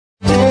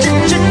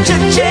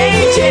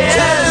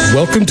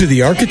Welcome to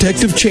the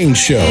Architect of Change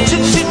Show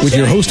with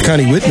your host,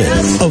 Connie Whitman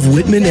of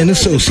Whitman &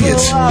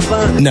 Associates.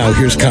 Now,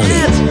 here's Connie.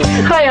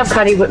 Hi, I'm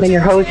Connie Whitman, your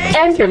host,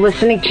 and you're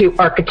listening to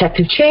Architect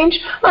of Change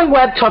on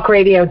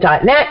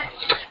webtalkradio.net.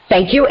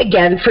 Thank you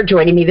again for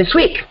joining me this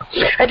week.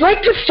 I'd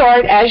like to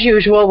start, as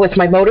usual, with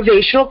my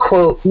motivational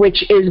quote,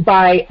 which is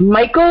by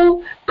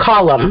Michael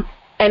Collum,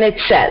 and it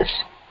says,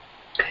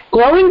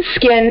 "Glowing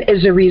skin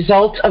is a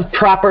result of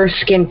proper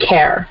skin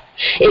care.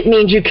 It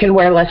means you can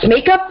wear less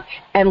makeup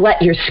and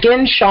let your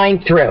skin shine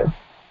through."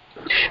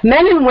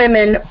 Men and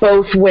women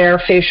both wear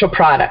facial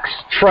products.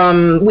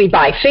 We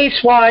buy face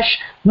wash,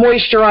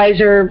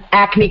 moisturizer,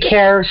 acne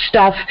care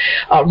stuff,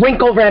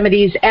 wrinkle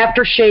remedies,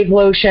 aftershave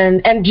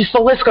lotion, and just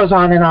the list goes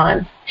on and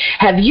on.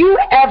 Have you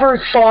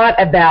ever thought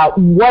about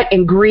what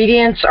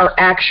ingredients are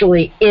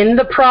actually in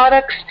the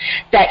products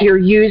that you're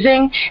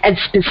using and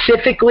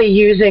specifically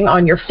using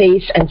on your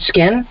face and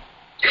skin?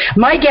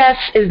 My guess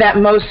is that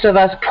most of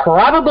us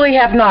probably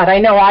have not. I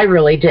know I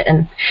really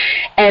didn't.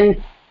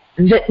 And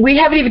we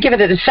haven't even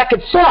given it a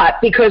second thought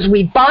because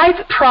we buy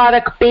the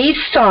product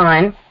based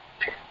on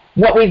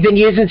what we've been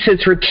using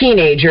since we're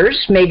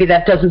teenagers. Maybe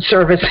that doesn't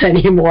serve us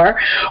anymore.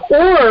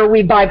 Or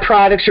we buy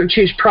products or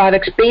choose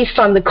products based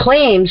on the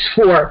claims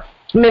for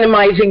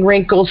minimizing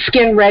wrinkles,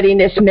 skin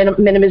readiness,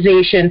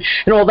 minimization,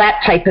 and all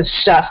that type of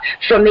stuff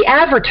from the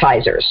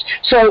advertisers.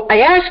 So I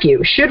ask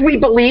you, should we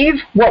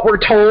believe what we're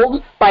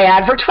told by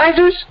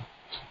advertisers?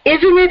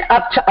 Isn't it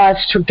up to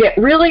us to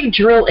really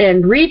drill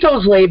in, read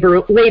those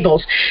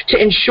labels to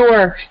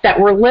ensure that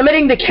we're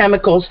limiting the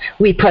chemicals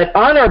we put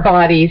on our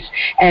bodies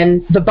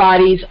and the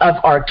bodies of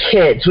our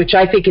kids, which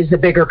I think is the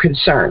bigger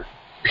concern?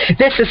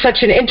 This is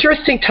such an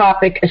interesting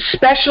topic,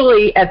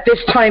 especially at this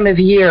time of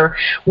year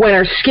when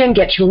our skin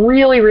gets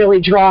really,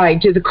 really dry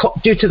due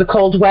to the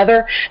cold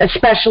weather,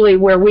 especially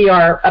where we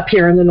are up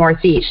here in the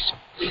Northeast.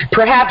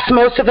 Perhaps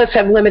most of us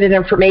have limited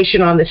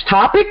information on this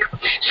topic,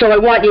 so I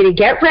want you to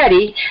get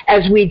ready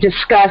as we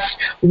discuss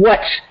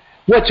what's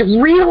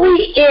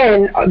really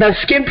in the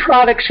skin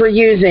products we're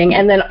using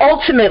and then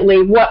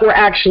ultimately what we're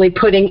actually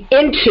putting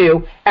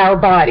into our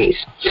bodies.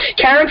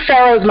 Karen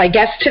Farrow is my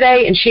guest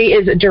today, and she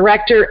is a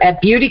director at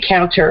Beauty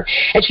Counter,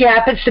 and she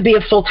happens to be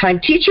a full-time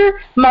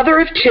teacher, mother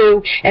of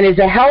two, and is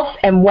a health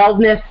and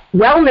wellness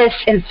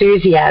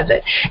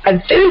enthusiast.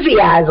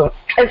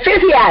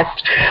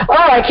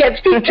 Oh, I can't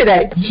speak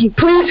today.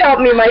 Please help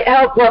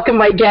welcome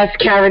my guest,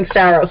 Karen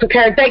Farrow. So,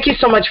 Karen, thank you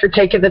so much for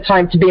taking the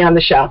time to be on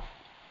the show.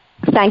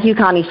 Thank you,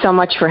 Connie, so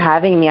much for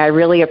having me. I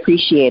really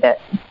appreciate it.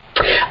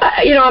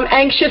 I'm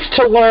anxious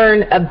to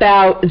learn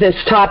about this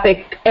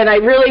topic, and I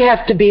really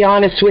have to be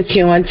honest with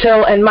you.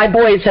 And my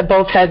boys have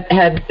both had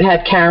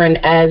Karen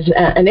as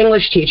an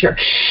English teacher,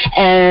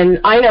 and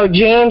I know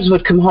James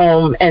would come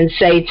home and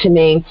say to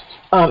me,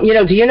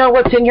 do you know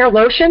what's in your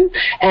lotion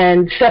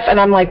and stuff? And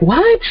I'm like,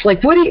 what?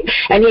 Like, what do you?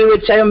 And he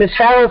would say, Miss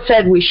Farrow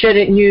said we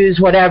shouldn't use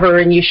whatever,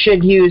 and you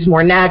should use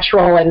more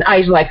natural. And I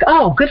was like,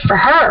 oh, good for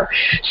her.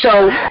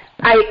 So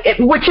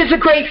which is a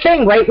great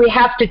thing, right? We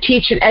have to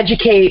teach and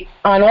educate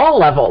on all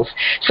levels.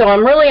 So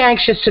I'm really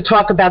anxious to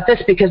talk about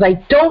this because I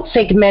don't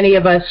think many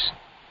of us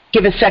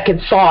give a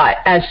second thought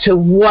as to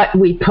what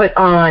we put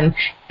on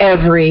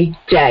every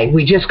day.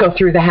 We just go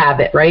through the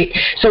habit, right?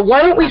 So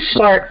why don't we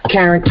start,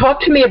 Karen? Talk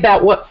to me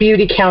about what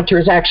Beauty Counter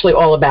is actually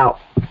all about.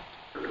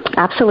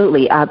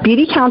 Absolutely.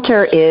 Beauty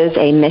Counter is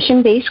a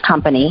mission-based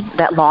company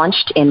that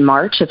launched in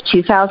March of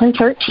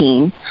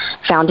 2013,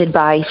 founded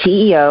by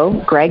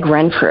CEO Greg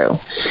Renfrew.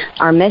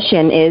 Our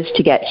mission is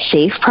to get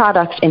safe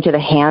products into the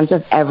hands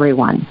of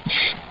everyone.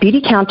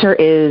 Beauty Counter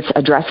is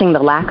addressing the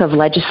lack of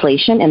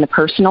legislation in the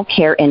personal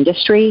care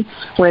industry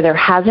where there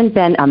hasn't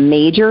been a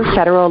major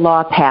federal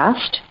law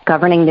passed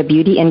governing the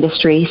beauty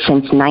industry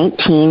since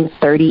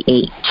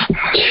 1938.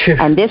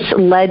 And this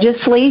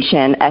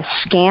legislation, a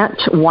scant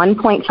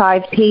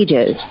 1.5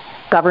 pages,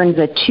 governs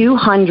a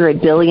 $200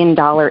 billion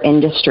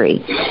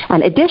industry.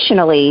 And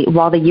additionally,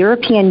 while the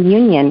European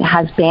Union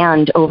has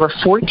banned over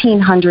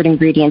 1,400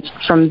 ingredients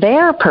from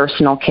their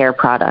personal care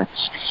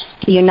products,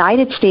 the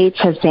United States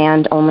has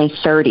banned only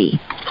 30.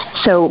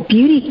 So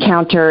Beauty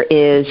Counter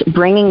is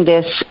bringing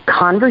this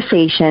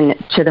conversation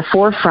to the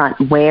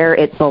forefront where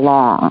it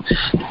belongs.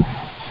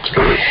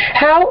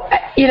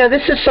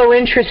 This is so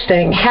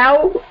interesting.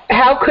 How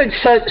could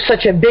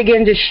such a big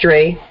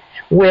industry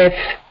with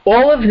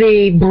all of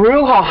the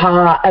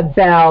brouhaha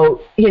about,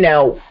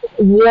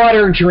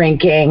 water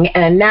drinking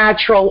and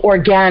natural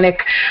organic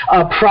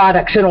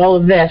products and all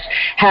of this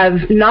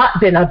have not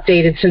been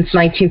updated since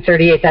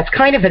 1938? That's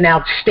kind of an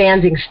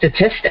outstanding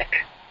statistic.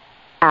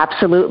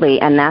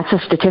 Absolutely, and that's a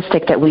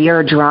statistic that we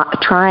are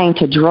trying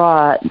to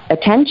draw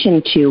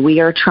attention to. We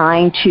are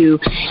trying to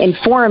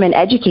inform and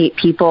educate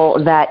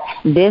people that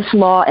this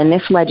law and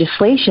this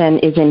legislation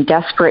is in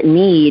desperate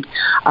need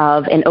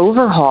of an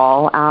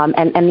overhaul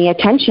and the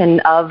attention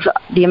of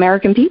the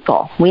American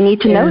people. We need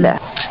to know this.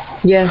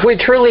 Yeah, we're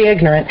truly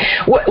ignorant.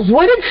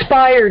 What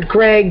inspired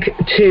Greg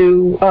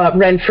to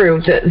Renfrew,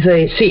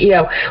 the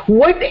CEO?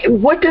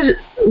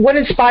 What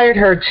inspired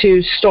her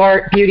to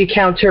start Beauty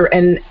Counter,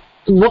 and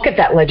look at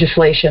that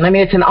legislation? I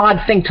mean, it's an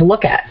odd thing to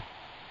look at.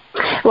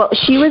 Well,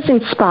 she was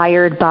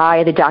inspired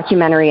by the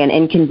documentary An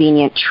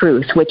Inconvenient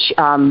Truth, which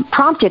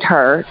prompted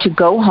her to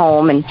go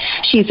home, and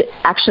she's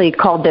actually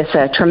called this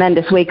a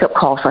tremendous wake-up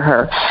call for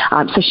her.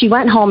 So she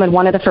went home, and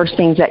one of the first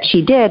things that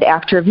she did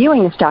after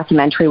viewing this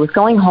documentary was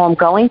going home,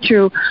 going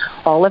through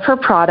all of her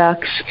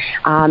products,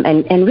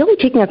 and really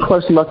taking a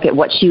close look at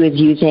what she was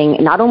using,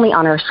 not only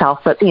on herself,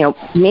 but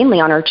mainly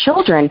on her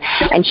children.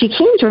 And she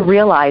came to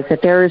realize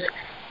that there's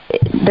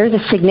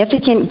a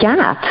significant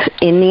gap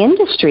in the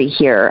industry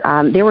here.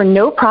 There were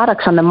no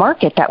products on the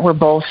market that were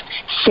both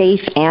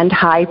safe and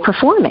high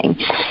performing.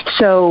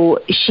 So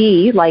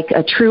she, like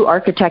a true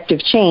architect of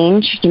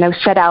change,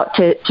 set out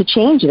to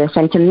change this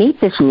and to meet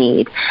this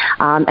need.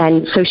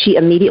 And so she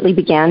immediately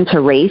began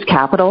to raise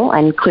capital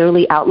and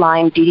clearly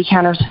outline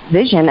Beautycounter's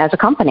vision as a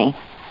company.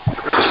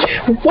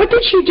 What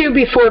did she do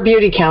before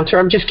Beautycounter?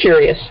 I'm just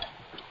curious.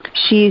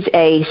 She's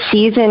a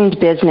seasoned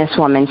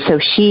businesswoman, so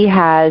she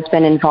has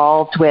been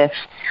involved with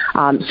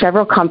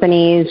several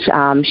companies.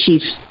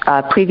 She's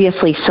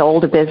previously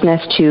sold a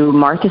business to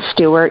Martha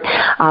Stewart,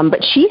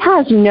 but she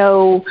has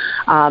no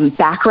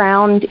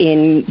background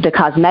in the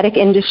cosmetic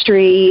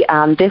industry.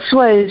 This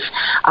was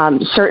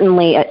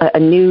certainly a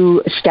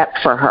new step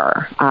for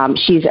her.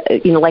 She's,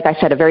 like I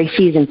said, a very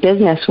seasoned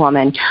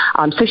businesswoman,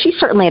 so she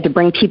certainly had to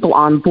bring people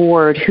on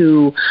board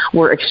who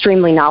were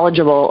extremely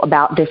knowledgeable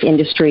about this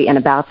industry and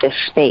about this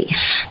space.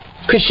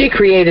 Because she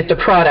created the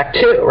product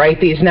too, right?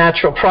 These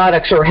natural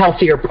products or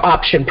healthier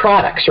option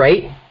products,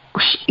 right?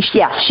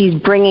 Yes, she's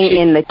bringing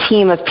in the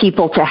team of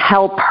people to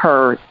help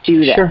her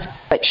do this.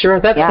 Sure,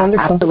 that's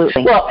wonderful.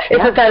 Absolutely. Well,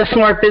 isn't that a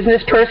smart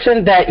business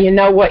person, that you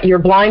know what your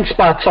blind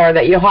spots are,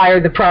 that you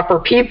hire the proper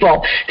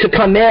people to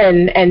come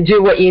in and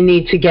do what you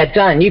need to get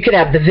done? You could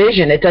have the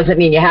vision. It doesn't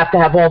mean you have to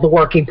have all the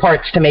working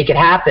parts to make it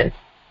happen.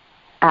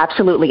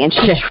 Absolutely, and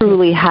she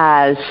truly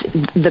has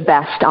the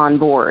best on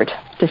board,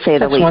 to say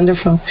the least. That's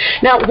wonderful.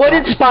 Now, what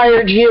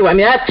inspired you? I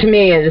mean, that to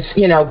me is,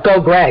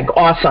 go Greg,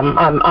 awesome.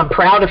 I'm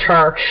proud of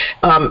her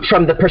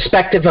from the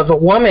perspective of a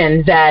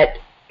woman that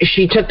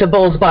she took the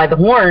bulls by the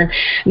horn,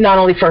 not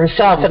only for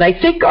herself. And I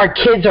think our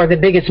kids are the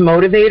biggest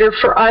motivator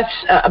for us,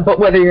 but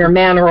whether you're a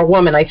man or a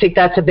woman, I think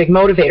that's a big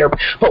motivator.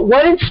 But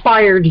what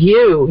inspired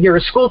you? You're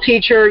a school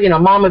teacher,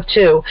 mom of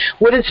two.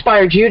 What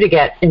inspired you to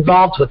get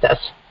involved with this?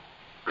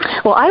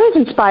 Well, I was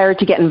inspired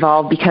to get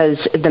involved because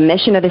the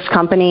mission of this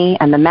company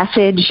and the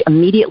message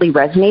immediately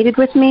resonated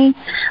with me.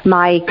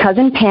 My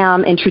cousin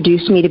Pam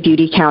introduced me to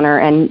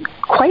Beautycounter, and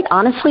quite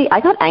honestly,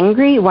 I got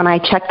angry when I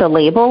checked the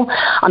label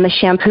on the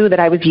shampoo that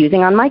I was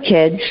using on my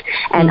kids,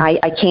 and I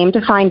came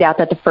to find out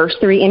that the first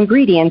 3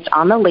 ingredients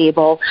on the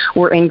label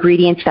were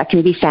ingredients that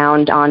can be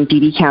found on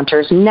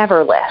Beautycounter's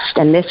Never list,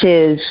 and this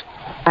is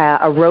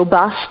a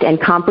robust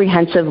and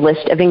comprehensive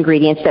list of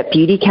ingredients that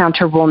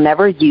Beautycounter will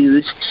never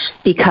use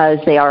because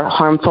they are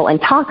harmful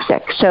and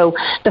toxic. So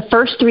the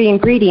first 3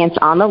 ingredients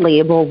on the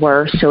label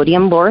were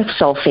sodium lauryl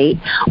sulfate,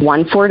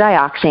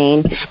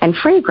 1,4-dioxane, and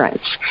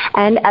fragrance.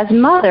 And as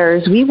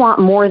mothers, we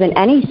want more than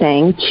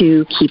anything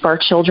to keep our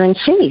children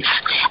safe.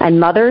 And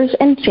mothers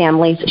and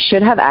families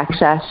should have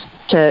access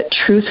to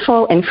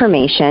truthful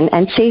information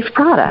and safe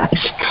products.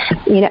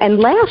 And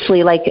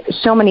lastly, like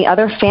so many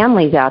other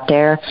families out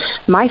there,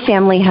 my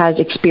family has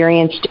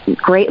experienced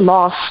great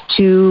loss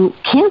to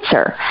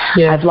cancer.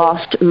 Yeah. I've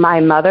lost my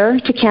mother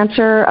to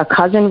cancer, a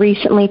cousin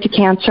recently to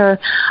cancer.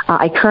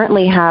 I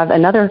currently have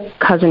another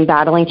cousin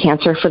battling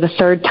cancer for the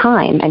 3rd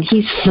time, and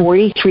he's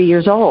 43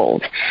 years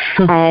old.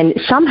 And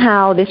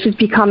somehow this is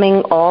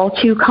becoming all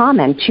too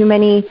common. Too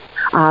many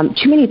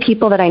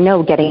people that I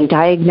know getting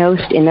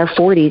diagnosed in their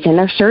 40s and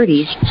their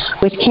 30s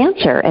with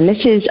cancer, and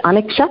this is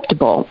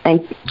unacceptable.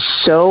 And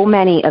so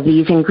many of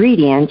these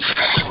ingredients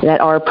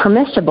that are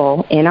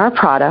permissible in our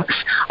products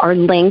are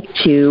linked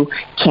to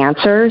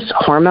cancers,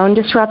 hormone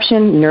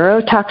disruption,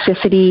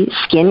 neurotoxicity,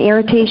 skin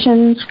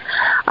irritations.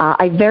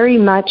 I very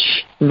much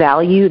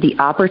value the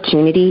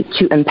opportunity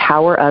to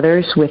empower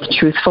others with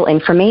truthful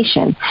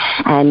information,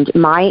 and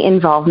my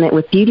involvement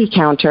with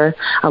Beautycounter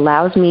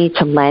allows me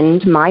to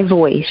lend my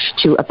voice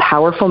to a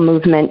powerful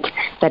movement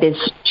that is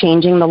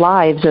changing the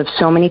lives of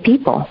so many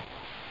people.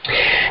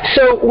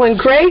 So when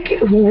Greg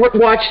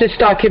watched this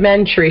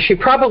documentary, she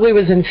probably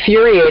was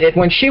infuriated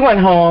when she went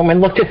home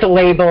and looked at the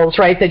labels,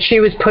 right, that she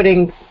was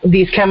putting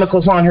these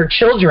chemicals on her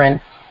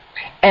children.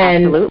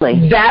 And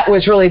absolutely, that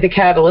was really the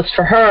catalyst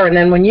for her. And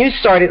then when you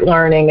started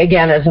learning,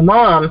 again, as a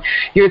mom,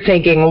 you're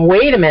thinking,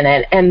 wait a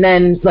minute. And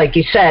then, like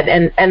you said,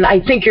 and I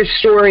think your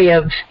story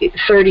of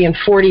 30 and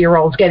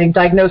 40-year-olds getting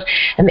diagnosed,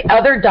 and the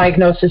other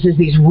diagnosis is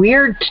these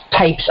weird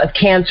types of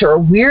cancer or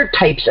weird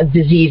types of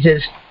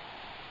diseases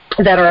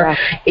that are,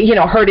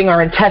 hurting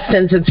our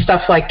intestines and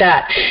stuff like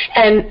that.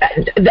 And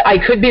I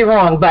could be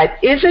wrong, but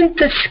isn't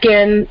the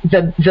skin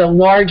the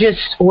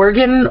largest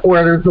organ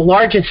or the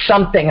largest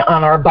something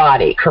on our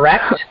body,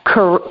 correct?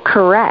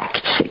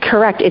 Correct.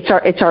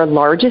 It's our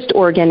largest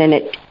organ, and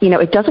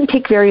it doesn't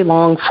take very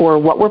long for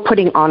what we're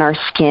putting on our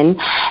skin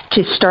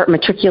to start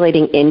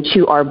matriculating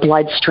into our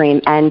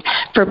bloodstream. And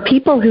for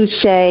people who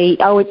say,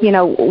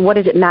 what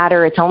does it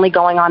matter? It's only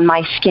going on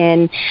my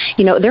skin.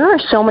 There are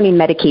so many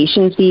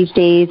medications these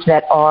days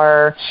that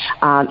are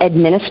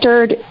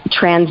administered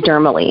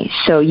transdermally.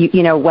 So,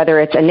 whether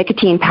it's a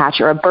nicotine patch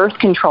or a birth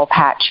control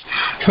patch,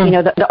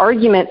 the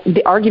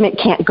argument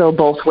can't go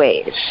both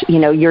ways.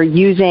 You're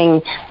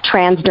using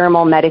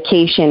transdermal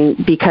medication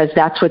because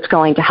that's what's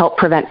going to help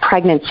prevent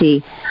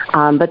pregnancy.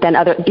 But then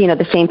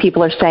the same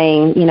people are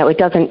saying,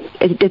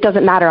 it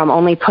doesn't matter. I'm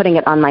only putting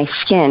it on my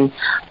skin.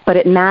 But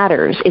it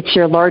matters. It's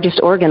your largest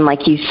organ,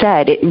 like you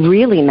said. It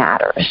really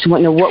matters.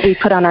 What we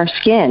put on our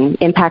skin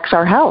impacts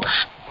our health.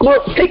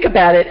 Well, think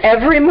about it.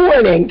 Every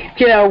morning,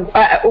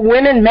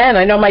 women, men,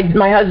 I know my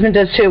husband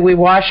does too. We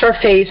wash our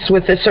face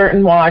with a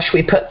certain wash.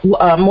 We put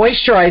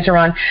moisturizer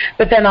on.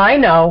 But then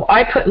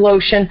I put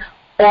lotion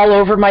all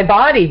over my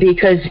body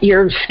because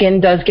your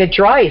skin does get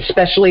dry,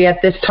 especially at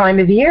this time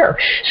of year.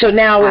 So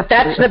now if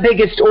that's the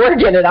biggest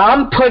organ and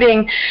I'm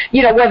putting,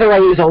 whether I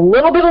use a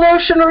little bit of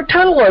lotion or a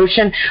ton of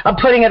lotion, I'm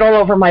putting it all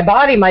over my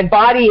body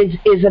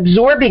is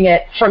absorbing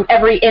it from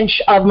every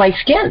inch of my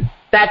skin.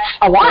 That's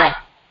a lot.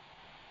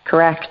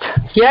 Correct.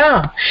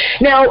 Yeah.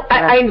 Now,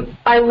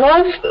 I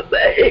love,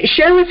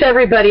 share with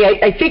everybody,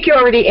 I think you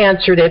already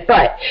answered it,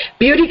 but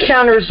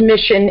Beautycounter's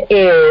mission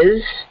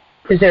is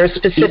there a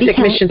specific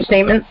mission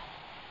statement?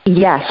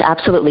 Yes,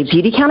 absolutely.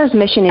 Beautycounter's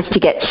mission is to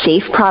get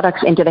safe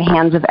products into the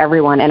hands of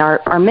everyone, and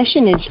our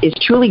mission is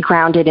truly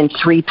grounded in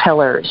 3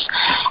 pillars: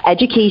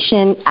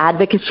 education,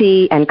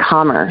 advocacy, and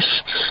commerce.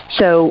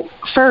 So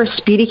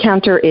first,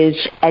 Beautycounter is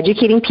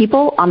educating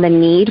people on the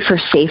need for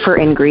safer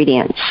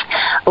ingredients.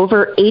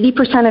 Over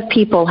 80% of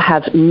people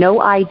have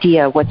no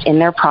idea what's in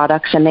their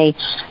products, and they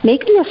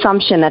make the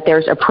assumption that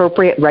there's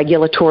appropriate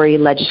regulatory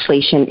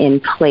legislation in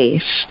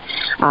place.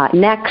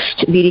 Next,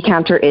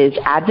 Beautycounter is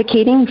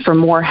advocating for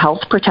more health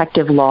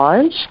protective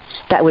laws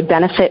that would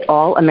benefit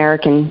all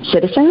American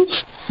citizens.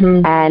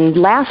 And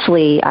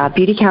lastly,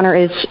 Beautycounter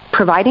is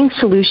providing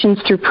solutions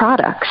through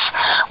products.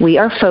 We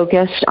are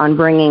focused on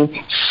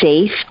bringing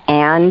safe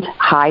and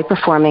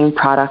high-performing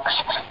products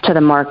to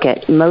the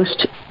market.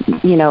 Most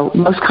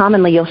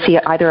commonly, you'll see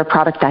either a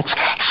product that's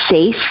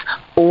safe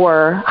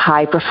or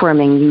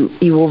high-performing.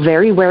 You will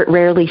very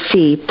rarely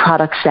see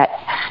products that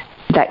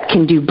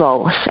can do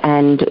both,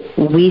 and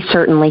we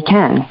certainly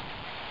can.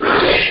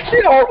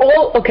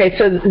 Okay,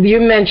 so you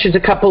mentioned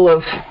a couple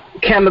of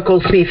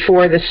chemicals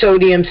before, the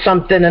sodium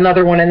something,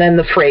 another one, and then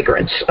the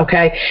fragrance,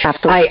 okay?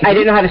 Absolutely. I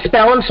didn't know how to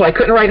spell them, so I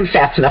couldn't write them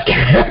fast enough.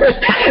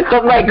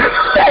 But my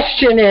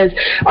question is,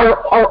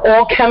 are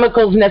all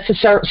chemicals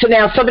necessary? So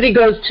now somebody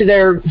goes to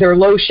their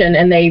lotion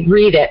and they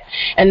read it,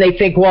 and they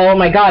think, well, oh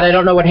my God, I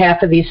don't know what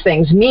half of these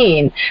things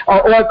mean.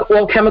 Are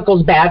all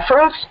chemicals bad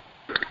for us?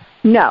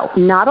 No,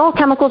 not all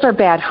chemicals are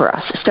bad for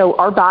us. So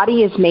our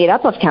body is made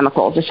up of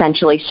chemicals,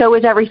 essentially. So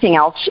is everything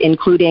else,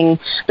 including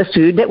the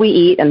food that we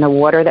eat and the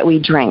water that we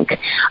drink.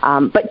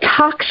 But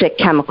toxic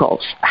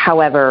chemicals,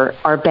 however,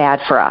 are bad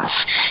for us.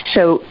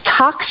 So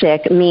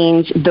toxic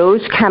means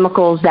those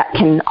chemicals that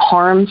can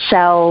harm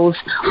cells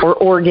or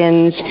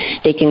organs.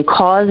 They can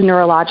cause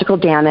neurological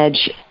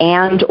damage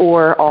and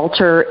or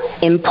alter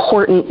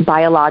important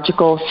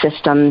biological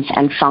systems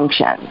and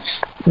functions.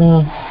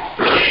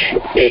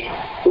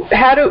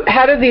 How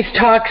do these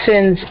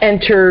toxins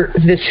enter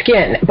the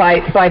skin?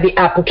 By the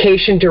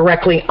application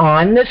directly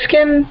on the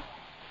skin?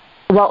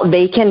 Well,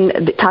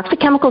 toxic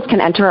chemicals can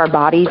enter our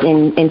bodies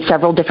in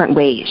several different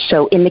ways.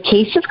 So in the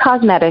case of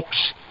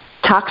cosmetics,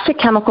 toxic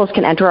chemicals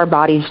can enter our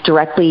bodies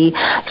directly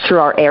through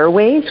our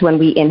airways when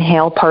we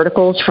inhale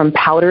particles from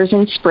powders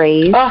and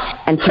sprays,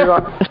 and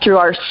through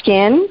our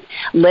skin,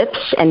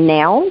 lips, and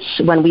nails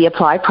when we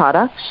apply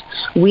products.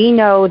 We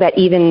know that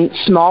even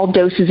small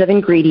doses of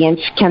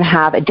ingredients can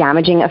have a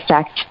damaging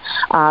effect,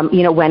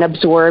 when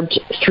absorbed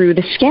through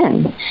the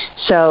skin.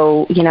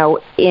 So,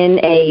 in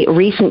a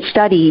recent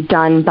study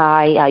done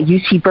by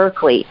UC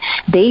Berkeley,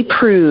 they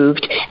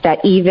proved that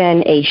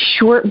even a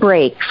short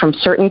break from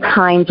certain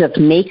kinds of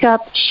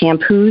makeup,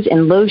 shampoos,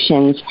 and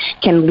lotions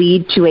can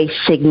lead to a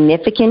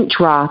significant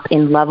drop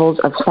in levels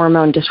of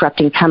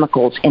hormone-disrupting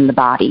chemicals in the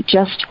body.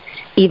 Just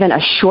even a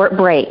short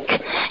break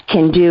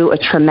can do a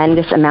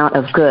tremendous amount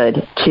of good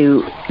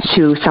to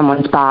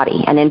someone's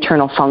body and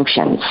internal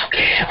functions.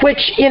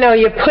 Which,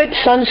 you put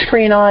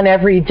sunscreen on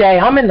every day.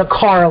 I'm in the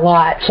car a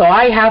lot, so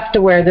I have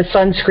to wear the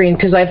sunscreen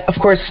because, of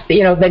course,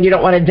 then you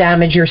don't want to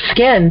damage your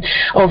skin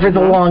over the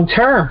long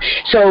term.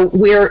 So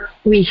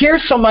we hear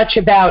so much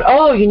about,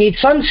 you need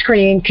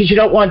sunscreen because you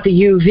don't want the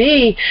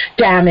UV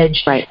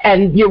damage, right.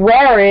 And you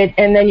wear it,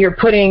 and then you're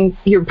putting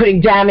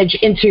damage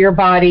into your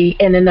body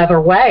in another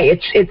way.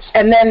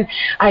 And then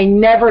I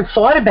never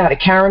thought about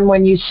it, Karen,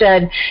 when you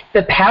said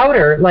the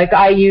powder, like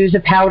I use a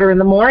powder in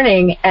the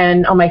morning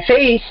and on my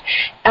face,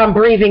 I'm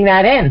breathing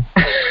that in.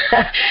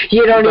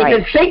 You don't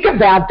even think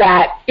about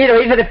that,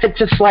 even if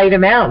it's a slight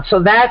amount.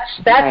 So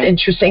that's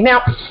interesting.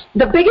 Now,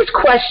 the biggest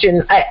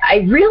question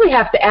I really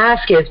have to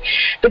ask is,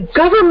 the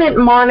government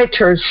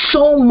monitors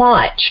so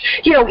much,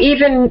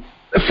 even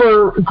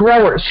for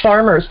growers,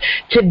 farmers,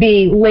 to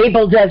be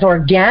labeled as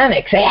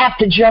organic. They have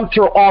to jump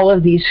through all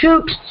of these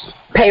hoops,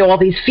 pay all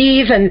these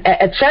fees, and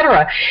et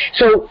cetera.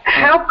 So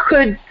how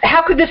could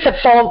this have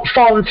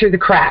fallen through the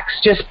cracks?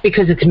 Just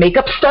because it's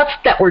makeup stuff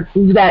that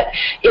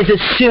is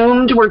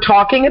assumed we're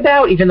talking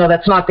about, even though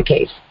that's not the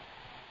case?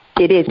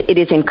 It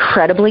is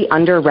incredibly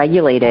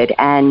underregulated,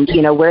 and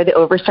where the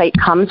oversight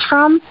comes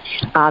from,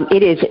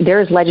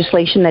 there is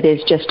legislation that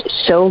is just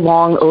so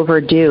long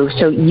overdue.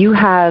 So you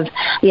have,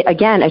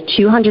 again, a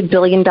 $200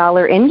 billion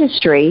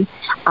industry,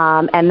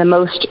 and the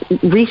most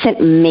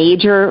recent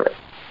major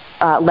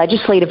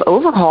legislative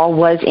overhaul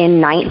was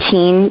in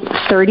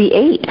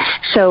 1938.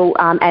 So,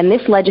 and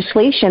this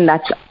legislation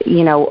that's,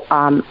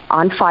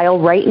 on file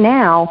right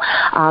now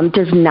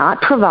does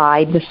not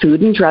provide the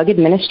Food and Drug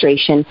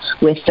Administration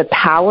with the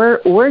power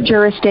or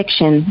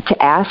jurisdiction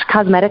to ask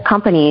cosmetic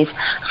companies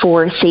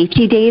for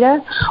safety data,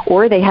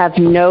 or they have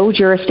no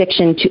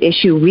jurisdiction to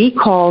issue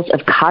recalls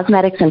of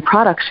cosmetics and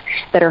products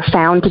that are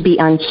found to be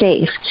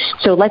unsafe.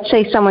 So let's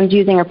say someone's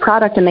using a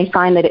product and they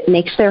find that it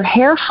makes their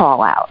hair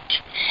fall out.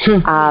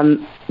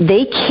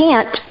 They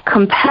can't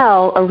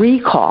compel a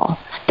recall.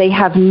 They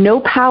have no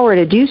power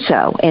to do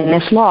so in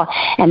this law,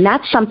 and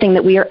that's something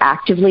that we are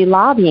actively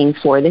lobbying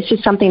for. This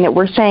is something that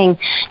we're saying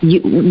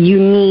you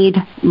need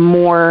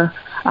more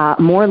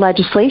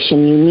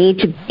legislation. You need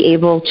to be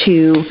able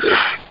to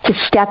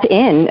step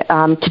in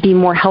to be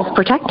more health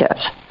protective.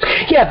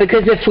 Yeah,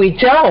 because if we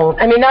don't,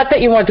 not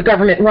that you want the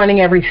government running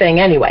everything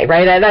anyway,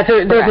 right?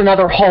 There's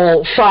another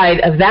whole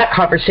side of that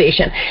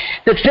conversation.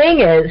 The thing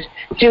is,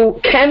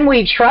 can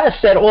we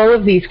trust that all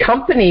of these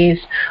companies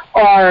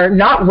are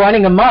not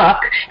running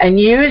amok and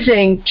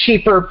using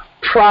cheaper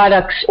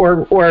products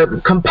or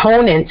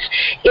components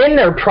in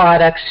their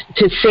products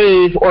to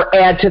save or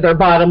add to their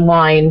bottom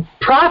line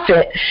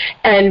profit?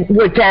 And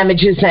what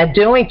damage is that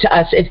doing to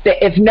us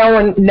if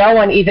no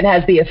one even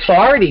has the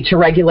authority to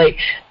regulate?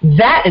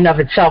 That in of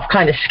itself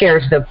kind of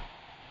scares the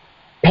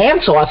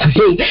pants off of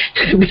me,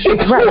 to be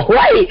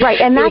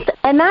right.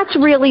 And that's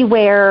really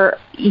where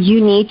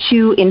you need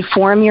to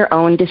inform your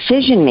own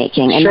decision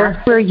making, and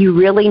that's where you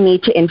really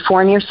need to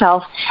inform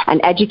yourself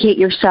and educate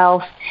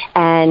yourself,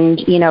 and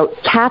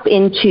tap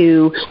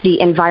into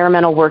the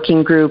Environmental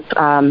Working Group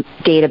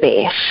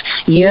database.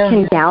 You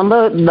can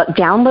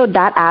download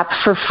that app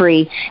for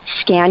free,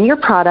 scan your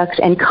products,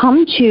 and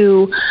come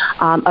to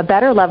a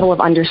better level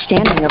of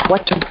understanding of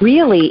what's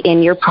really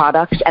in your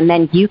products, and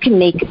then you can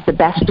make the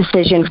best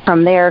decision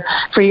from there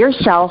for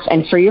yourself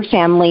and for your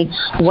family.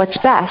 What's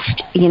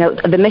best?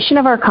 The mission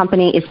of our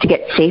company is to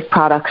get safe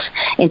products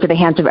into the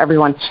hands of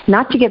everyone,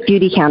 not to get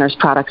Beauty Counter's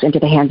products into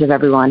the hands of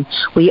everyone.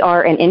 We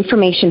are an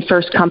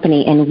information-first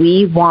company, and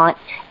we want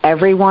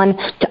everyone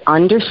to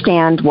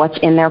understand what's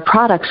in their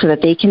products so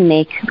that they can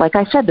make, like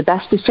I said, the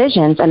best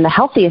decisions and the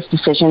healthiest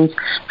decisions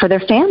for their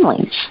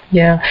families.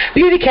 Yeah.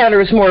 Beauty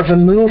Counter is more of a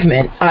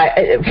movement,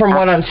 from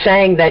what I'm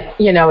saying, that,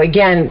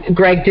 again,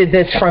 Greg did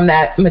this from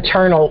that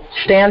maternal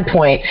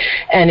standpoint.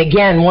 And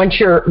again, once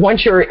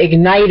you're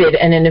ignited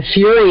and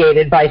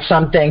infuriated by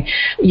something,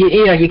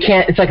 you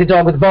can't, it's like a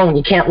dog with a bone,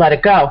 you can't let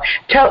it go.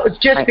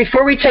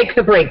 Before we take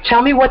the break,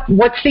 tell me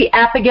what's the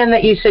app again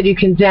that you said you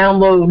can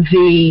download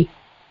the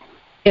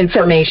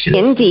information?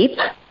 Skin Deep.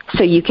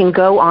 So you can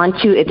go on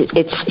to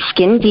it's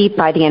Skin Deep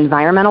by the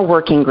Environmental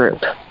Working Group.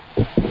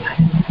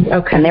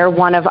 Okay. And they're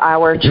one of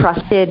our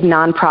trusted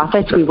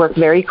nonprofits. We work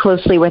very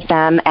closely with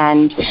them,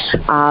 and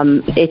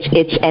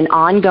it's an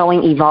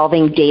ongoing,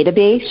 evolving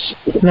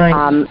database.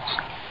 Nice.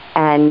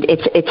 And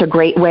it's a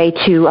great way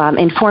to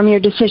inform your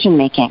decision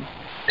making.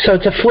 So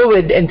it's a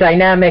fluid and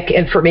dynamic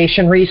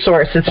information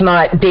resource. It's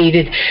not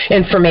dated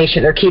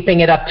information. They're keeping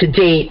it up to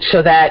date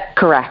so that,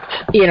 correct,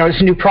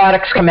 as new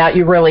products come out,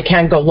 you really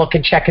can go look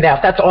and check it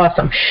out. That's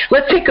awesome.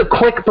 Let's take a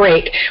quick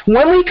break.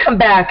 When we come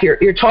back,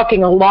 you're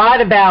talking a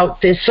lot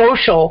about the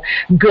social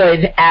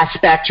good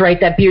aspect, right,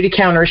 that Beauty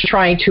Counter is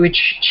trying to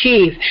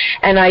achieve.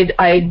 And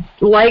I'd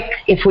like,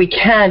 if we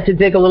can, to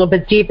dig a little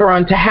bit deeper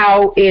onto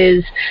how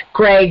is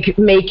Greg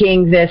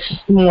making this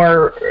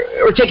more,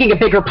 or taking a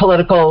bigger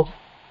political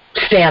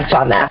stance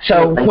on that.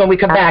 So when we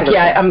come back,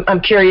 I'm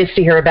curious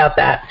to hear about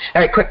that.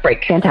 All right, quick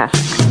break.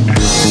 Fantastic.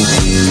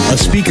 A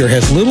speaker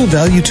has little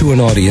value to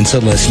an audience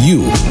unless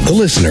you, the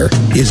listener,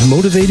 is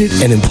motivated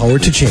and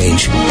empowered to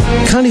change.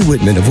 Connie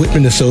Whitman of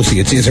Whitman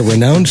Associates is a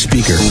renowned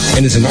speaker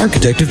and is an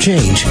architect of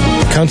change.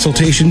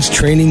 Consultations,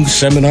 trainings,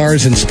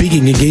 seminars, and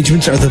speaking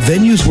engagements are the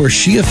venues where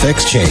she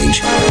affects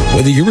change.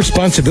 Whether your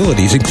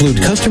responsibilities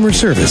include customer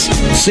service,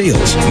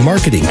 sales,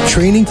 marketing,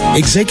 training,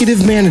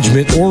 executive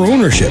management, or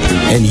ownership,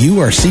 and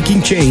you are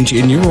seeking change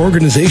in your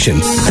organization,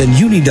 then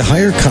you need to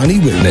hire Connie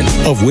Whitman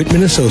of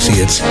Whitman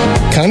Associates.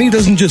 Connie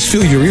doesn't just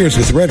fill your ears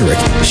with rhetoric.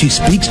 She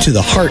speaks to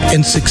the heart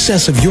and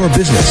success of your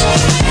business.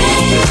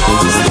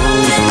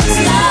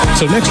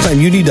 So next time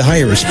you need to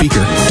hire a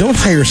speaker, don't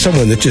hire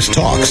someone that just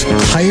talks.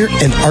 Hire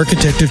an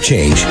architect of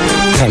change.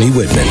 Connie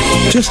Whitman.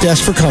 Just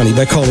ask for Connie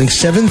by calling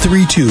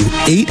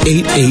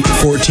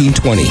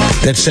 732-888-1420.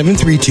 That's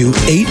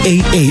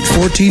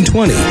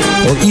 732-888-1420.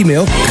 Or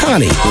email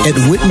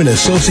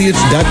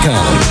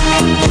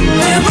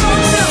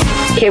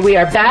Connie@WhitmanAssociates.com. Okay, we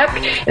are back,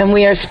 and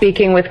we are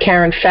speaking with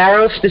Karen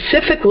Farrow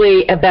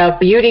specifically about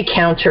Beauty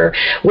Counter,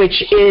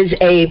 which is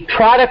a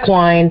product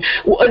line,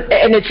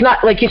 and it's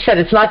not, like you said,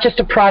 it's not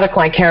just a product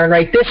line, Karen,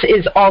 right? This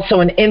is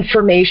also an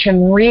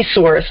information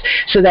resource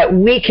so that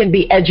we can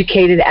be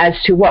educated as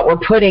to what we're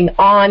putting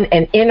on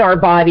and in our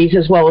bodies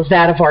as well as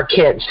that of our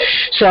kids.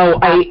 So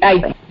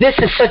this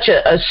is such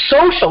a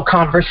social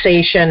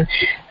conversation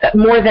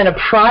more than a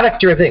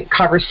product-driven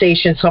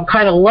conversation, so I'm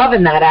kind of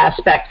loving that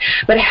aspect.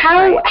 But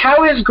how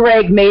has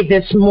Greg made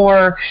this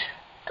more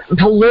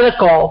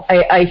political,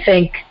 I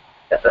think,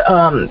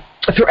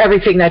 through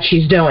everything that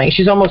she's doing?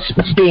 She's almost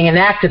being an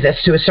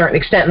activist to a certain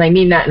extent, and I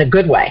mean that in a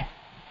good way.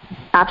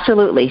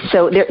 Absolutely.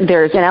 So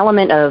there's an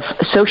element of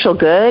social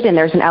good, and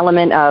there's an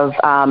element of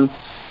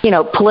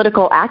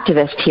political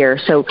activist here.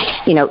 So,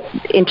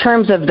 in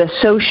terms of the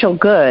social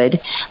good,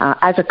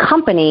 as a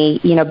company,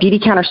 Beauty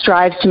Counter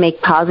strives to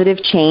make positive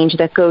change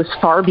that goes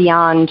far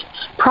beyond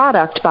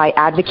product by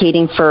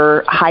advocating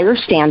for higher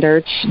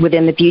standards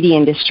within the beauty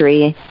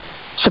industry,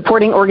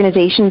 supporting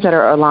organizations that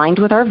are aligned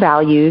with our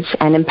values,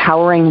 and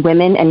empowering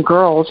women and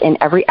girls in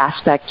every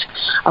aspect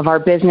of our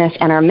business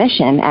and our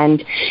mission.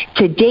 And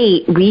to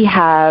date, we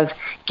have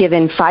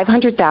given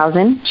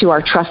 $500,000 to our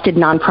trusted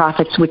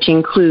nonprofits, which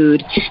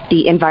include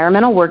the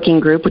Environmental Working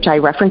Group, which I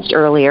referenced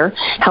earlier,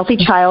 Healthy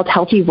Child,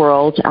 Healthy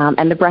World,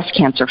 and the Breast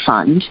Cancer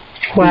Fund.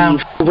 Wow.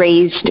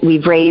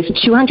 We've raised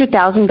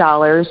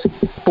 $200,000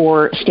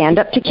 for Stand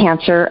Up to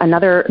Cancer,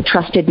 another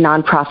trusted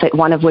nonprofit,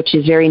 one of which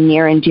is very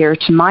near and dear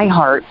to my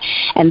heart,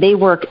 and they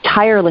work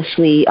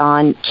tirelessly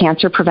on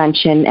cancer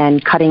prevention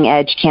and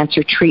cutting-edge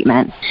cancer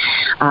treatment.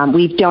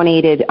 We've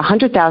donated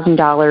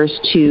 $100,000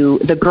 to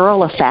the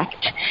Girl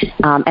Effect,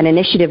 an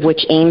initiative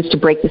which aims to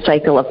break the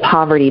cycle of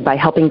poverty by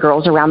helping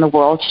girls around the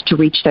world to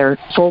reach their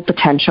full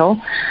potential.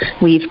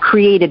 We've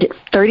created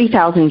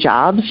 30,000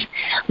 jobs.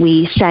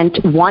 We sent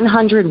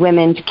 100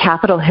 women to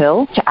Capitol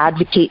Hill to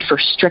advocate for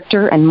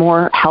stricter and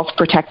more health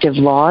protective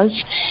laws.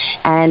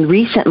 And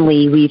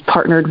recently, we've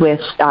partnered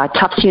with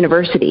Tufts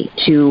University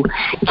to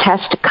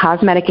test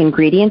cosmetic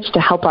ingredients to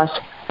help us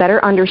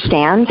better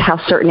understand how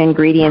certain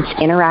ingredients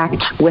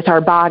interact with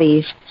our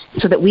bodies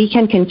so that we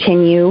can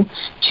continue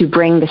to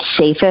bring the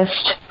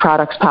safest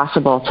products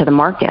possible to the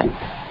market.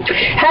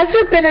 Has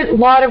there been a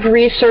lot of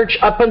research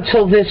up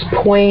until this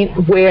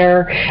point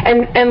where,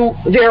 and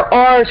there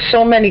are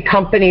so many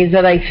companies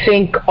that I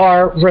think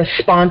are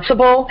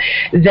responsible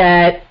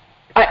that,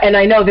 and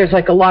I know there's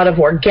like a lot of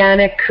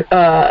organic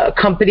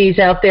companies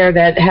out there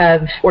that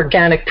have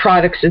organic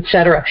products, et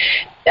cetera.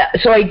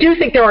 So I do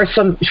think there are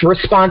some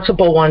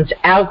responsible ones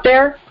out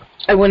there.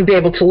 I wouldn't be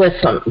able to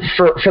list them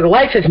for the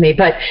life of me,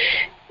 but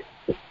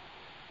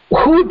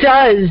who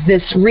does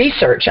this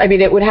research? I mean,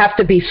 it would have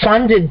to be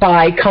funded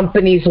by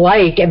companies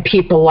like and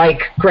people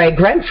like Greg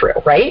Renfrew,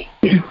 right?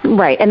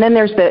 Right. And then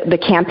there's the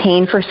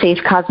Campaign for Safe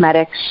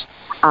Cosmetics.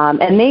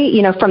 And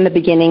they, from the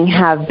beginning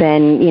have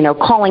been,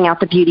 calling out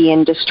the beauty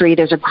industry.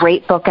 There's a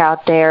great book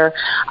out there.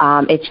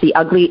 It's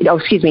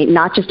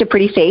Not Just a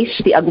Pretty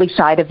Face, The Ugly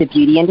Side of the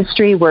Beauty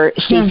Industry, where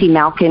Stacey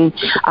Malkin,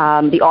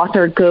 the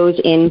author, goes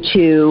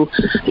into,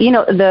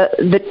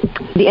 the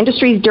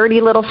industry's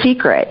dirty little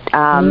secret.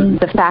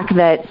 The fact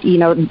that,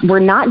 we're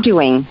not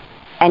doing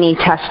any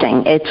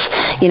testing. It's,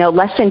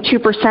 less than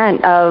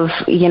 2% of,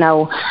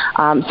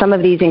 some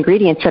of these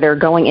ingredients that are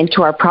going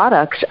into our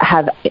products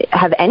have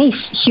any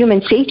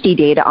human safety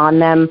data on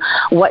them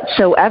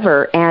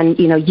whatsoever. And,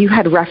 you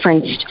had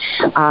referenced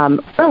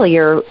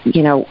earlier,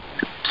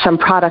 some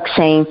products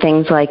saying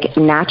things like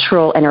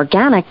natural and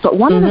organic, but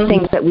one of the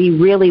things that we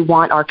really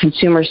want our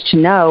consumers to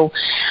know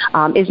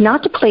is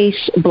not to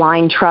place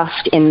blind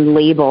trust in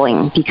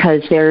labeling,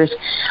 because there's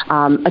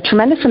a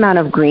tremendous amount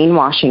of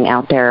greenwashing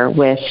out there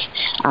with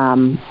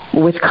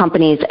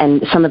companies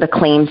and some of the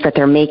claims that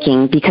they're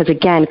making. Because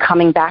again,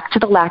 coming back to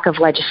the lack of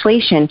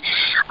legislation,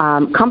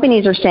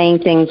 companies are saying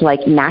things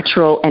like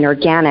natural and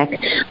organic,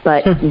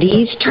 but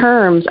these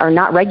terms are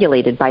not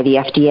regulated by the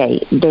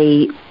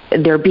FDA.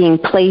 They're being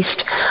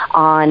placed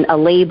on a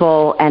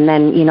label, and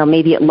then,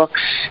 maybe it looks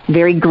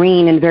very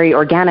green and very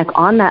organic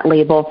on that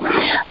label,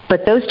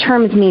 but those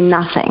terms mean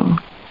nothing.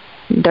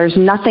 There's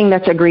nothing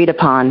that's agreed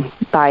upon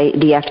by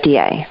the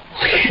FDA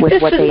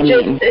with what they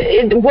mean.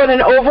 What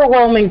an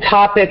overwhelming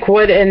topic.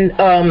 What an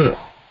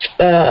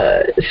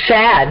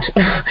sad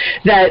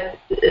that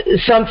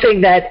something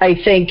that I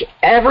think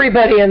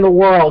everybody in the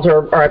world,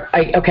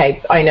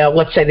 I know,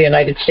 let's say the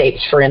United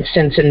States, for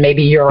instance, and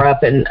maybe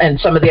Europe and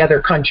some of the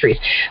other countries.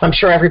 I'm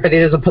sure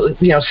everybody doesn't put,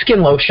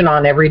 skin lotion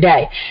on every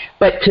day.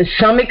 But to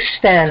some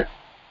extent,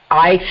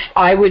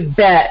 I would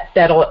bet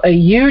that a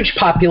huge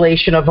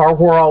population of our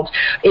world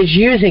is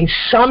using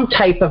some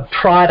type of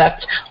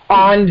product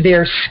on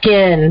their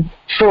skin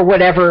for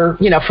whatever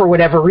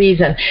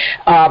reason.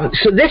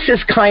 So this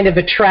is kind of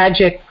a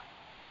tragic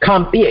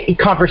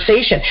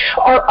conversation.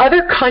 Are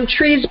other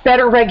countries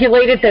better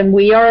regulated than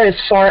we are as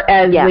far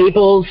as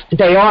labels?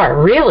 They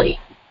are, really?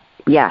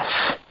 Yes.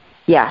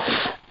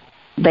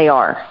 They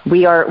are.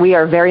 We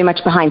are very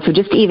much behind. So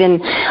just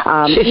even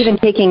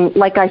taking,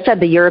 like I said,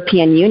 the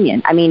European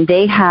Union. I mean,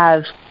 they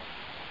have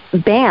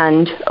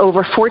banned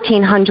over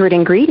 1,400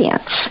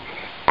 ingredients.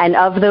 And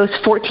of those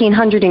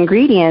 1,400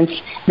 ingredients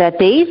that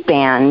they've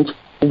banned,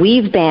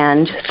 we've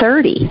banned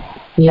 30.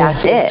 Yeah.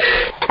 That's it.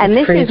 And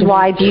this is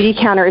why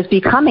Beautycounter is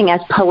becoming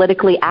as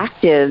politically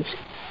active,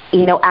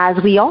 as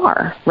we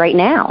are right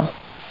now.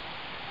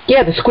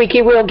 Yeah, the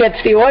squeaky wheel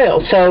gets the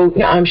oil. So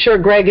I'm sure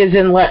Greg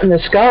isn't letting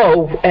this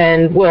go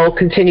and will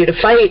continue to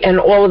fight. And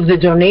all of the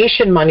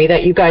donation money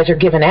that you guys are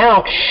giving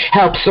out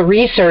helps the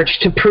research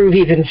to prove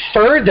even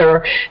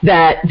further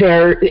that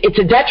it's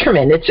a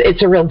detriment.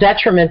 It's a real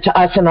detriment to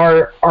us and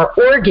our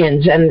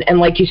organs. And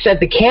like you said,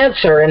 the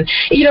cancer. And,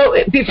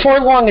 before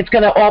long, it's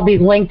going to all be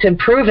linked and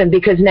proven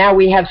because now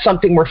we have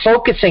something we're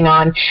focusing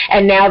on.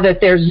 And now that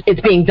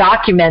it's being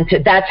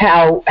documented, that's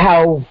how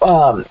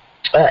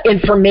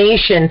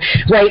information,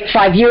 right?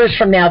 5 years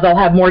from now, they'll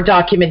have more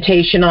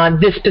documentation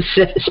on this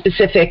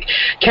specific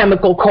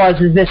chemical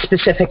causes this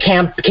specific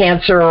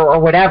cancer or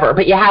whatever.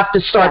 But you have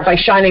to start by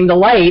shining the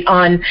light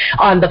on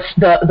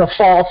the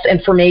false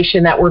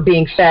information that we're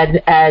being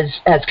fed as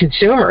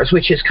consumers,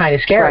 which is kind of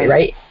scary,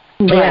 right?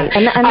 Right,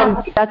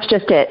 and that's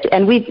just it.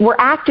 And we're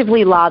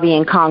actively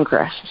lobbying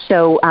Congress.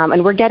 So,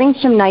 and we're getting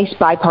some nice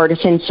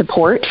bipartisan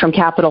support from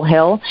Capitol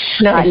Hill,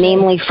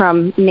 namely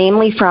from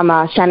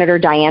Senator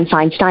Dianne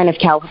Feinstein of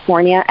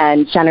California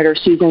and Senator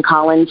Susan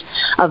Collins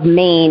of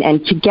Maine.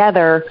 And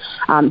together,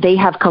 they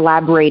have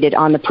collaborated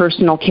on the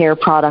Personal Care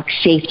Products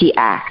Safety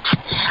Act.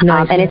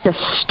 And it's a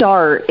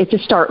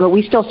start. But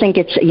we still think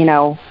it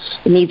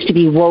needs to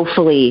be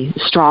woefully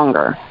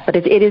stronger. But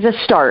it is a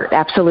start,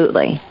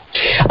 absolutely.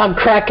 I'm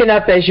cracking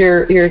up as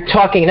you're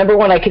talking. Number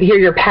one, I could hear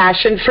your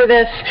passion for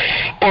this,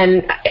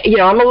 and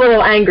I'm a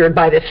little angered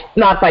by this,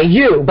 not by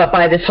you, but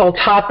by this whole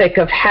topic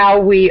of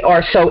how we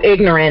are so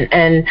ignorant.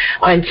 And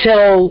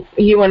until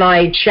you and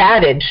I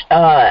chatted,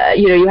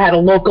 you had a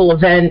local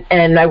event,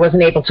 and I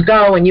wasn't able to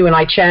go, and you and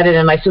I chatted,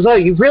 and I said, "Oh,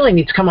 you really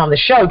need to come on the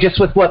show," just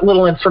with what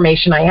little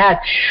information I had.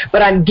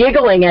 But I'm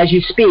giggling as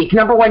you speak.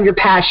 Number one, your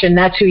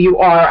passion—that's who you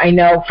are. I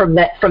know from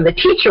the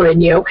teacher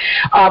in you.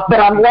 But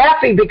I'm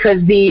laughing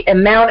because the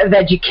amount of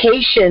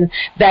education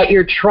that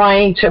you're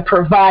trying to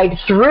provide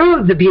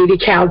through the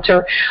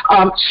Beautycounter,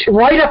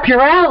 right up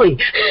your alley.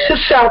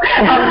 So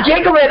I'm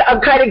giggling.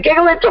 I'm kind of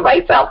giggling to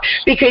myself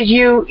because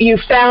you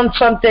found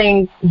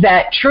something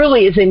that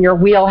truly is in your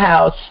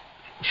wheelhouse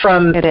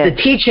from the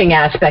teaching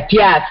aspect,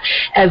 yes,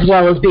 as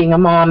well as being a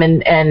mom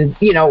and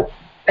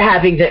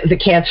having the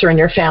cancer in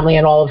your family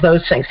and all of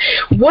those things.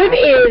 What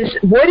is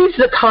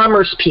the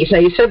commerce piece? Now,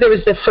 you said there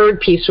was the third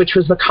piece, which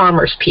was the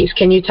commerce piece.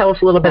 Can you tell us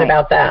a little bit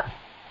about that?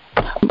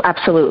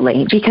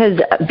 Absolutely, because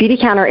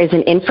Beautycounter is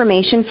an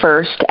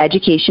information-first,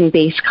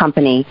 education-based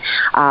company.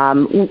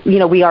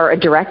 We are a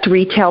direct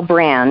retail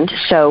brand,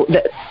 so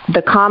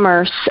the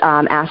commerce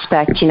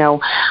aspect,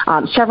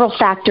 several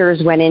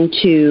factors went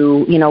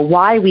into,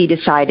 why we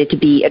decided to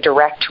be a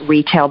direct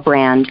retail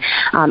brand.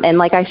 And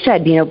like I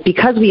said,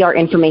 because we are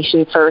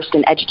information-first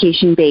and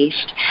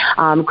education-based,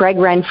 Greg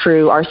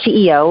Renfrew, our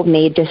CEO,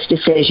 made this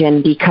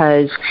decision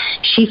because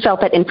she felt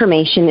that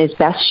information is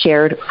best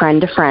shared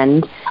friend to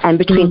friend and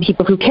between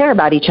people who care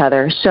about each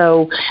other.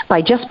 So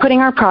by just putting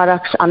our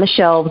products on the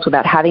shelves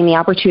without having the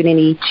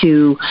opportunity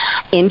to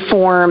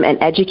inform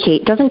and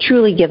educate doesn't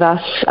truly give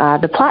us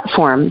the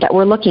platform that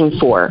we're looking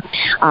for.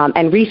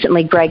 And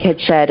recently Greg had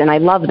said, and I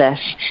love this,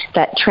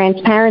 that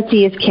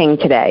transparency is king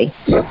today.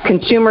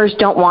 Consumers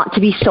don't want to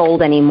be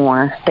sold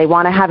anymore. They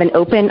want to have an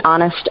open,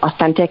 honest,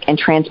 authentic, and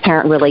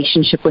transparent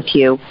relationship with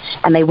you.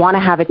 And they want to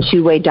have a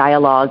two-way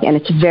dialogue. And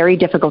it's very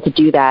difficult to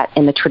do that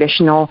in the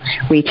traditional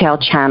retail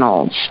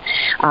channels.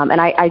 And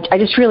I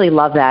just really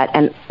love that.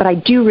 But I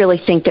do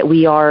really think that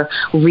we are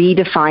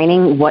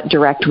redefining what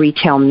direct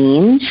retail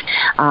means.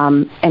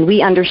 And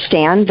we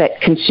understand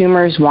that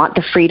consumers want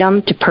the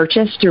freedom to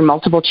purchase through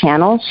multiple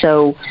channels.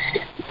 So,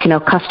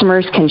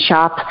 customers can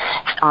shop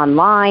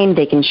online.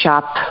 They can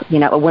shop, we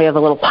have a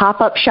little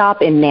pop-up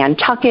shop in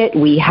Nantucket.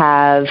 We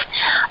have,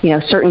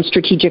 certain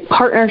strategic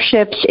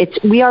partnerships.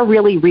 We are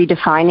really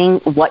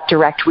redefining what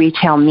direct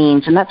retail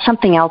means. And that's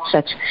something else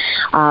that's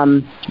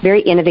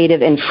very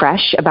innovative and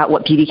fresh about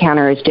what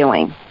Beautycounter is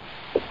doing.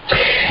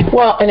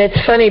 Well, and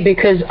it's funny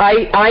because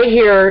I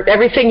hear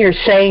everything you're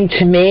saying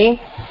to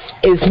me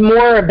is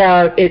more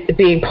about it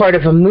being part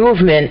of a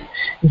movement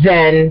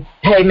than,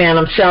 hey, man,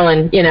 I'm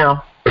selling,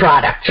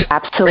 product.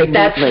 Absolutely. Right?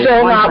 That's so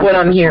 100%. Not what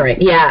I'm hearing.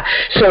 Yeah.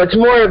 So it's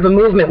more of a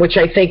movement, which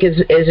I think is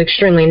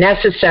extremely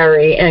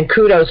necessary, and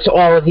kudos to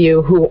all of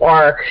you who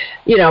are,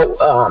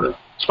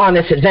 on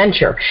this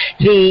adventure.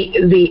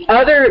 The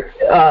other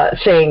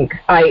thing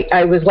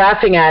I was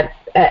laughing at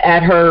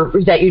her,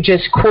 that you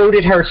just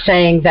quoted her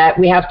saying that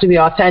we have to be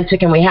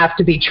authentic and we have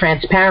to be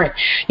transparent.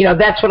 You know,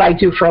 that's what I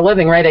do for a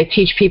living, right? I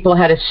teach people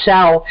how to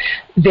sell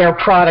their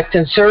product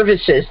and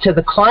services to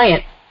the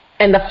client.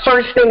 And the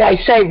first thing I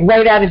say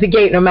right out of the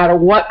gate, no matter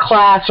what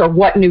class or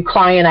what new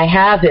client I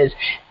have, is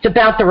it's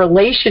about the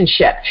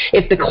relationship.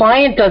 If the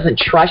client doesn't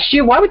trust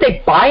you, why would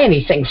they buy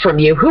anything from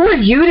you? Who are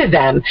you to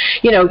them?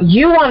 You know,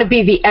 you want to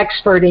be the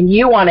expert and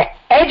you want to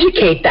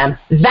educate them.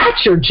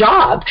 That's your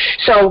job.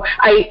 So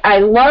I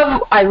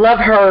love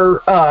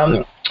her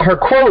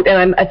quote,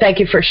 and I thank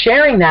you for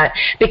sharing that,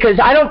 because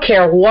I don't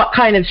care what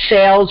kind of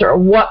sales or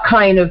what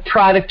kind of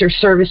product or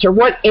service or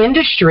what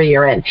industry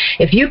you're in.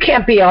 If you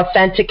can't be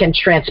authentic and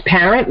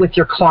transparent with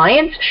your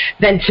clients,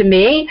 then to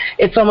me,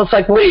 it's almost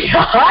like, what are you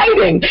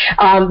hiding?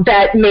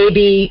 That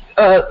maybe,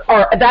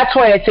 that's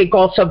why I think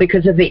also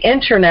because of the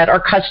internet,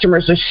 our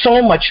customers are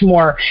so much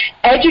more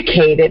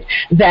educated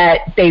that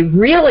they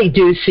really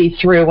do see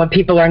through when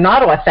people are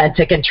not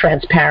authentic and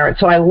transparent.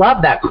 So I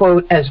love that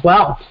quote as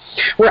well.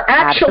 We're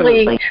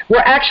actually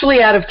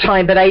out of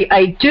time, but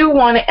I do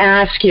want to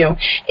ask you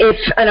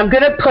and I'm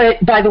going to put,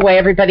 by the way,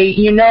 everybody,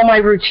 you know my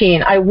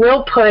routine. I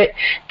will put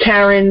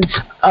Karen's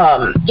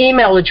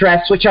email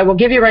address, which I will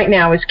give you right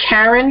now, is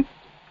Karen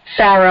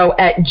Farrow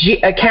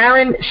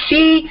Karen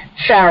C.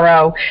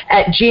 Farrow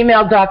at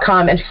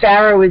gmail.com, and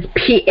Farrow is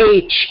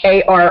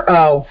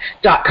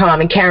PHARO.com,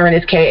 and Karen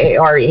is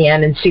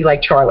KAREN, and C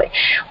like Charlie.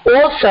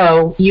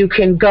 Also, you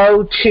can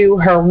go to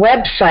her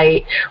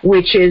website,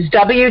 which is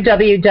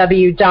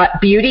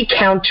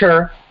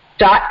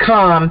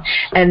www.beautycounter.com,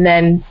 and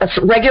then a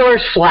regular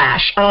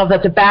slash. I don't know if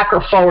that's a back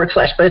or forward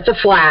slash, but it's a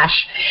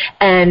slash,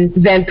 and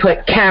then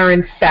put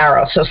Karen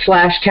Farrow, so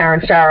slash Karen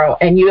Farrow,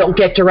 and you'll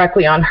get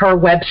directly on her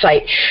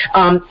website.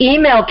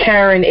 Email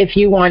Karen if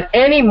you want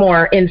any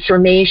more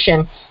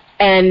information.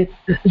 And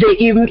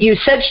you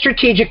said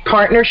strategic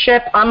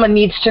partnership. I'm a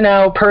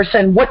needs-to-know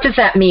person. What does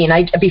that mean?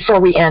 Before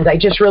we end, I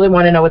just really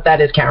want to know what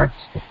that is, Karen.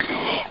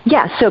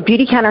 Yeah, so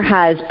Beautycounter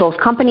has both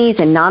companies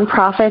and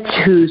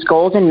nonprofits whose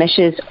goals and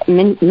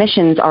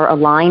missions are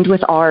aligned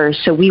with ours.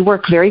 So we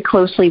work very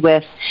closely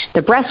with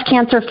the Breast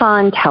Cancer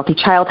Fund, Healthy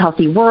Child,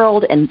 Healthy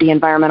World, and the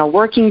Environmental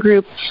Working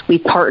Group.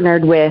 We've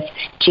partnered with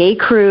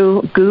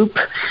J.Crew, Goop,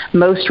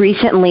 most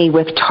recently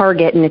with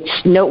Target, and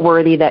it's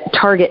noteworthy that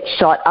Target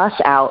sought us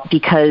out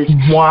because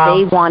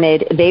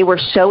they were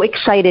so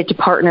excited to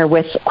partner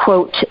with,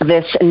 quote,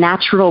 this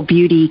natural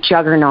beauty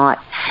juggernaut.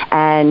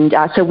 And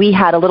so we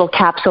had a little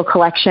capsule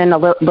collection, a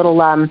little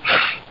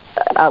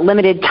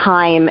limited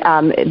time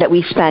that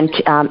we spent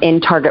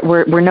in Target.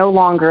 We're no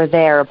longer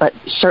there, but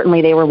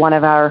certainly they were one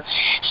of our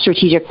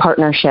strategic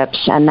partnerships,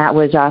 and that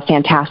was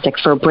fantastic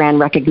for brand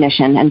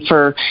recognition and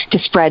to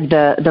spread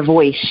the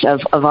voice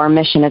of our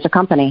mission as a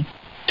company.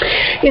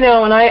 You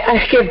know, and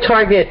I give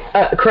Target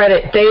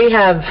credit. They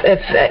have,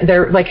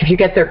 if you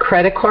get their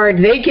credit card,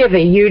 they give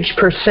a huge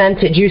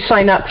percentage. You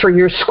sign up for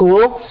your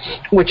school,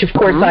 which of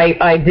course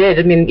I did.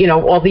 I mean, you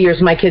know, all the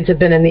years my kids have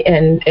been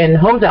in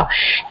Homedale,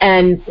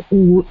 and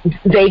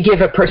they give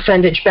a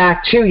percentage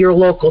back to your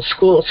local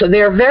school. So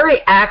they're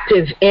very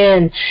active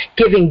in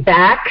giving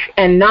back,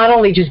 and not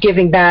only just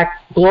giving back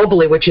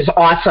globally, which is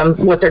awesome,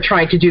 what they're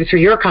trying to do through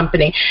your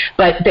company,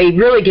 but they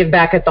really give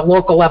back at the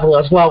local level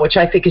as well, which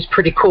I think is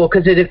pretty cool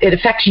because it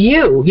affects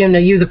you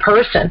the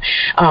person.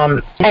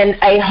 And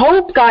I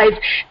hope, guys,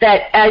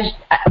 that as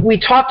we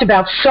talked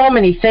about so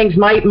many things,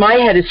 my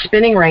head is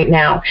spinning right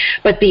now,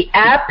 but the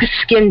app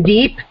Skin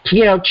Deep,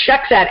 you know,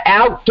 check that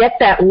out, get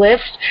that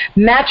list,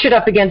 match it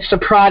up against the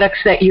products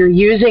that you're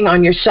using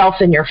on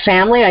yourself and your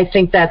family. I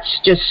think that's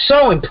just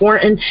so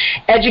important.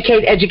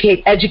 Educate.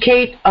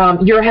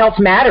 Your health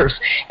matters.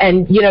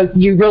 And, you know,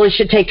 you really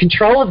should take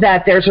control of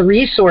that. There's a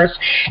resource.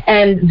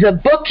 And the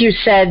book you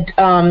said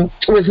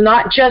was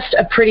not just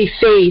a pretty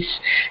face,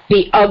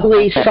 the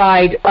ugly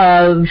side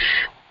of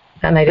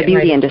the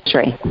beauty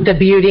industry. The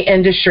beauty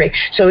industry.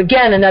 So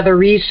again, another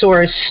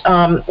resource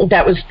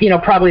that was, you know,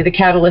 probably the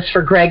catalyst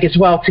for Greg as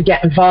well to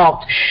get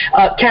involved.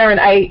 Karen,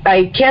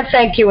 I can't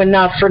thank you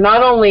enough for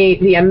not only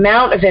the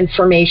amount of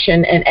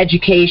information and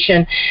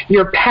education,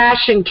 your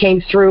passion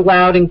came through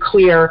loud and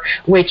clear,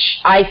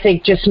 which I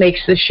think just makes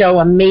the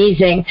show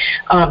amazing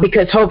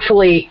because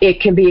hopefully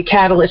it can be a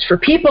catalyst for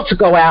people to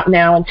go out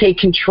now and take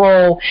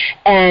control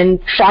and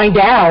find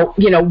out,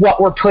 you know, what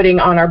we're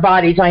putting on our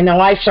bodies. I know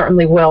I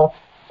certainly will.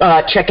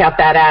 Check out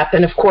that app.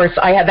 And, of course,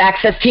 I have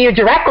access to you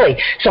directly,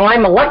 so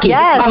I'm a lucky.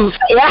 Yes,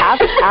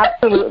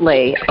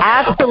 absolutely.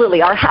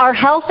 Absolutely. Our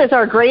health is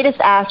our greatest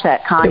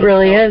asset, Connie. It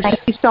really is.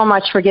 Thank you so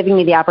much for giving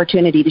me the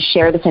opportunity to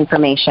share this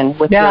information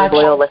with your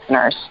loyal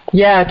listeners.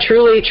 Yeah,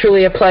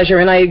 truly a pleasure.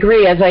 And I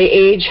agree. As I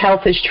age,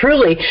 health is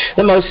truly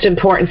the most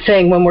important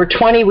thing. When we're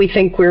 20, we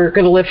think we're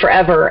going to live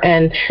forever.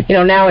 And, you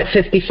know, now at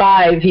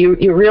 55,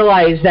 you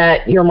realize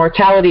that your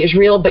mortality is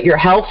real, but your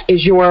health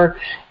is your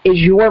is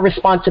your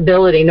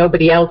responsibility,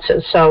 nobody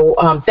else's. So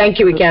thank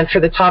you again for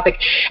the topic.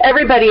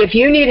 Everybody, if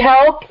you need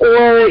help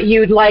or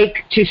you'd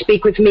like to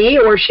speak with me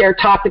or share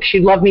topics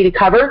you'd love me to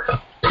cover,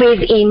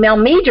 please email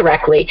me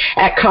directly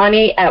at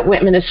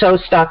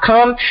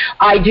Connie@WhitmanAssociates.com.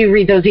 I do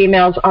read those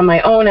emails on my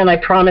own, and I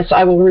promise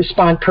I will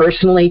respond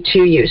personally to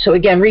you. So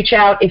again, reach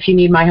out if you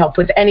need my help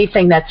with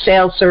anything that's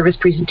sales, service,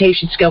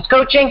 presentation, skills,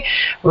 coaching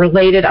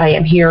related. I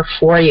am here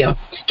for you.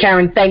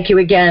 Karen, thank you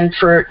again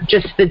for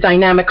just the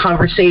dynamic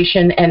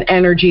conversation and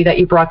energy that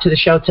you brought to the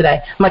show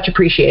today. Much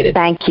appreciated.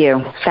 Thank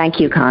you. Thank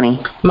you,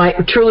 Connie.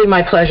 Truly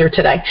my pleasure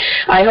today.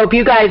 I hope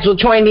you guys will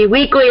join me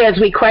weekly as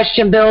we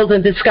question, build,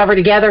 and discover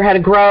together how to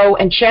grow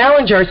and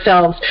challenge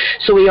ourselves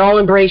so we all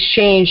embrace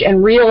change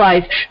and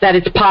realize that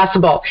it's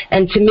possible.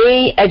 And to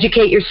me,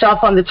 educate yourself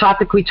on the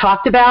topic we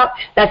talked about.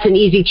 That's an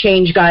easy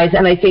change, guys,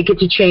 and I think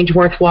it's a change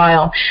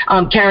worthwhile.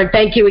 Karen,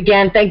 thank you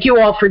again. Thank you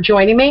all for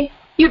joining me.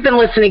 You've been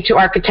listening to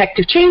Architect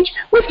of Change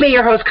with me,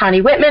 your host, Connie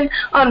Whitman,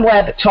 on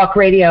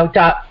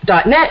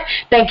webtalkradio.net.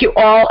 Thank you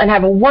all, and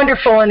have a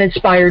wonderful and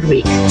inspired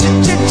week.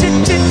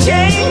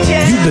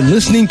 You've been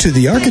listening to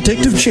The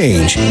Architect of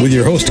Change with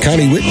your host,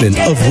 Connie Whitman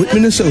of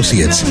Whitman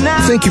Associates.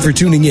 Thank you for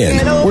tuning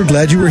in. We're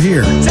glad you were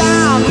here.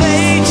 Time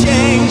may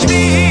change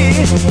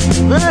me,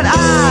 but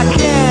I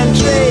can't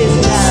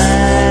trace time.